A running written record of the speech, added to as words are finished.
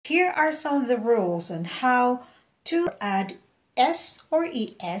Here are some of the rules on how to add s or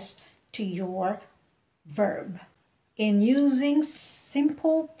es to your verb in using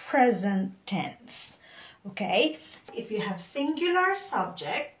simple present tense. Okay, if you have singular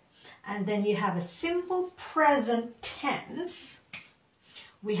subject and then you have a simple present tense,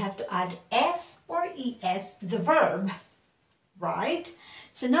 we have to add s or es to the verb, right?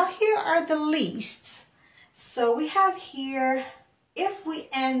 So now here are the lists. So we have here, if we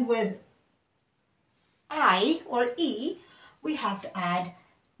end with I or E, we have to add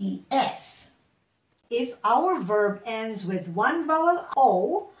es. If our verb ends with one vowel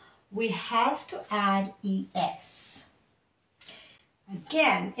O, we have to add es.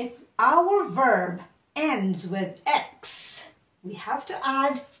 Again, if our verb ends with X, we have to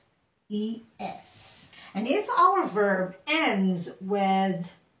add es. And if our verb ends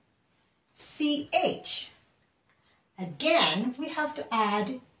with CH, again, we have to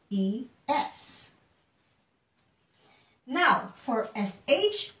add es. Now, for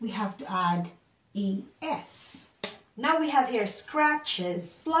SH, we have to add es. Now we have here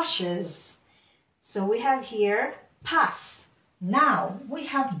scratches, flushes. So we have here pass. Now we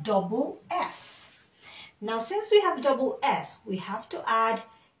have double S. Now since we have double S, we have to add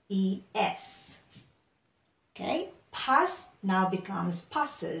es. Okay, pass now becomes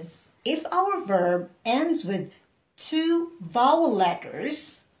passes. If our verb ends with two vowel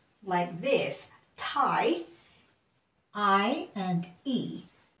letters like this, tie, I and E,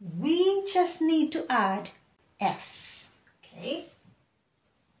 we just need to add s. Okay,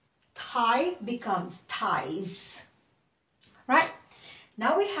 tie becomes ties. Right,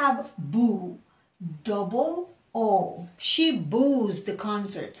 now we have boo, double O. She boos the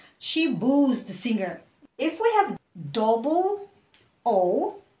concert. She boos the singer. If we have double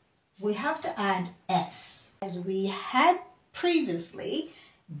O, we have to add s. As we had previously,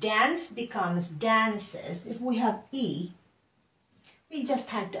 dance becomes dances. If we have E, we just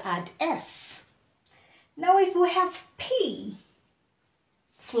have to add s. Now if we have P,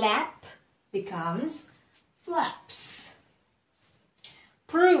 flap becomes flaps.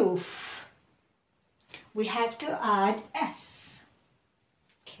 Proof, we have to add s.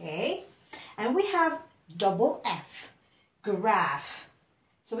 Okay, and we have double F, graph.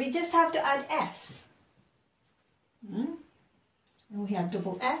 So we just have to add s. And we have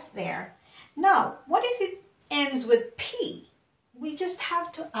double s there. Now, what if it ends with P? We just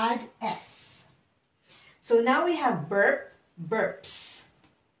have to add s. So now we have burp, burps.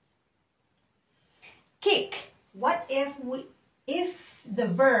 Kick. What if the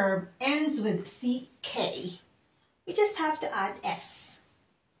verb ends with CK? We just have to add s.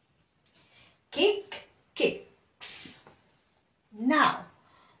 Kick, kicks. Now,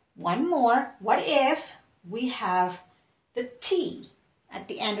 one more. What if we have the T at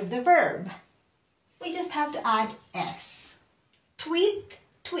the end of the verb? We just have to add s. Tweet,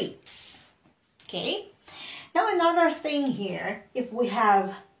 tweets. Okay? Now another thing here, if we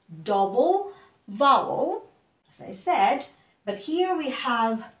have double vowel, as I said, but here we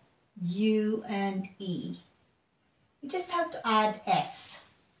have U and E. We just have to add s.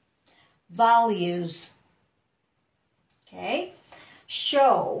 Values. Okay?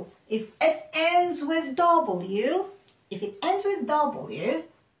 Show. If it ends with W, we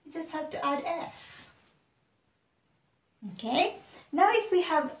just have to add s. Okay? Now if we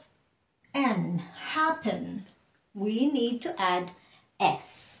have N, happen, we need to add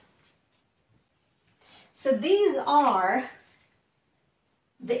s. So these are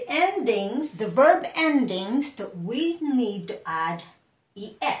the endings, the verb endings that we need to add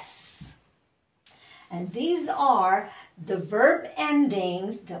es. And these are the verb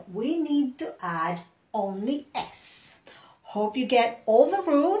endings that we need to add only s. Hope you get all the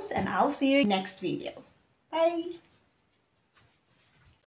rules, and I'll see you next video. Bye!